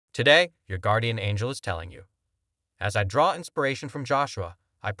Today, your guardian angel is telling you, as I draw inspiration from Joshua,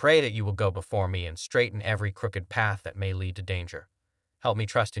 I pray that you will go before me and straighten every crooked path that may lead to danger. Help me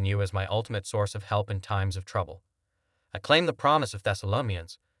trust in you as my ultimate source of help in times of trouble. I claim the promise of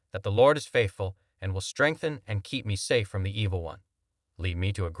Thessalonians that the Lord is faithful and will strengthen and keep me safe from the evil one. Lead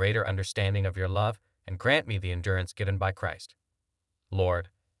me to a greater understanding of your love and grant me the endurance given by Christ. Lord,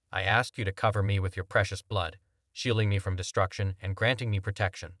 I ask you to cover me with your precious blood, shielding me from destruction and granting me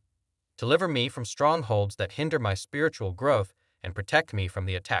protection. Deliver me from strongholds that hinder my spiritual growth and protect me from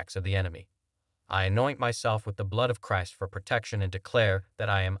the attacks of the enemy. I anoint myself with the blood of Christ for protection and declare that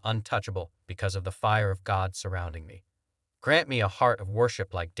I am untouchable because of the fire of God surrounding me. Grant me a heart of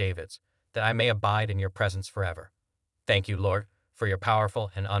worship like David's, that I may abide in your presence forever. Thank you, Lord, for your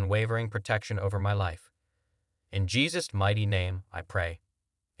powerful and unwavering protection over my life. In Jesus' mighty name, I pray.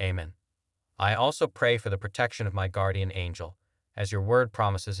 Amen. I also pray for the protection of my guardian angel, as your word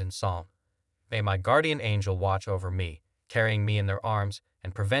promises in Psalm. May my guardian angel watch over me, carrying me in their arms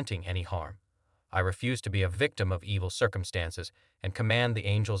and preventing any harm. I refuse to be a victim of evil circumstances and command the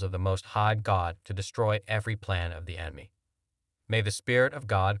angels of the Most High God to destroy every plan of the enemy. May the Spirit of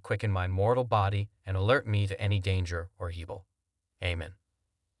God quicken my mortal body and alert me to any danger or evil. Amen.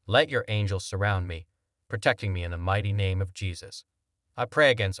 Let your angels surround me, protecting me in the mighty name of Jesus. I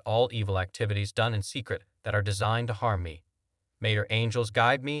pray against all evil activities done in secret that are designed to harm me. May your angels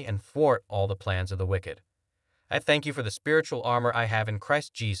guide me and thwart all the plans of the wicked. I thank you for the spiritual armor I have in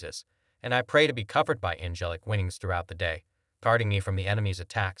Christ Jesus, and I pray to be covered by angelic wings throughout the day, guarding me from the enemy's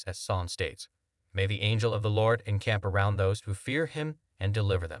attacks, as Psalm states. May the angel of the Lord encamp around those who fear him and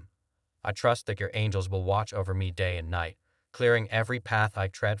deliver them. I trust that your angels will watch over me day and night, clearing every path I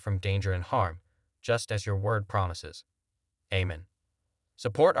tread from danger and harm, just as your word promises. Amen.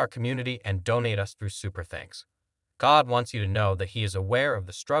 Support our community and donate us through Super Thanks. God wants you to know that He is aware of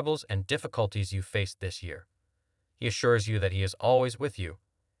the struggles and difficulties you faced this year. He assures you that He is always with you,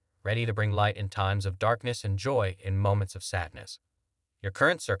 ready to bring light in times of darkness and joy in moments of sadness. Your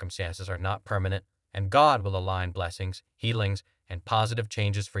current circumstances are not permanent, and God will align blessings, healings, and positive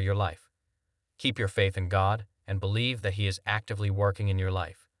changes for your life. Keep your faith in God and believe that He is actively working in your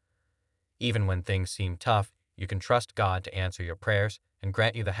life. Even when things seem tough, you can trust God to answer your prayers and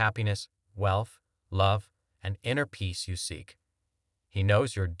grant you the happiness, wealth, love, and inner peace you seek. He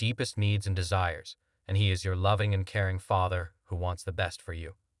knows your deepest needs and desires, and He is your loving and caring Father who wants the best for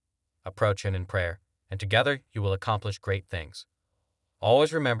you. Approach Him in prayer, and together you will accomplish great things.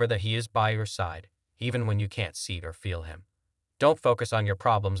 Always remember that He is by your side, even when you can't see or feel Him. Don't focus on your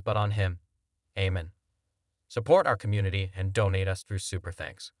problems, but on Him. Amen. Support our community and donate us through Super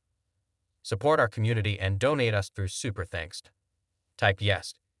Thanks. Support our community and donate us through Super Thanks. Type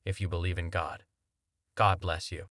yes if you believe in God. God bless you.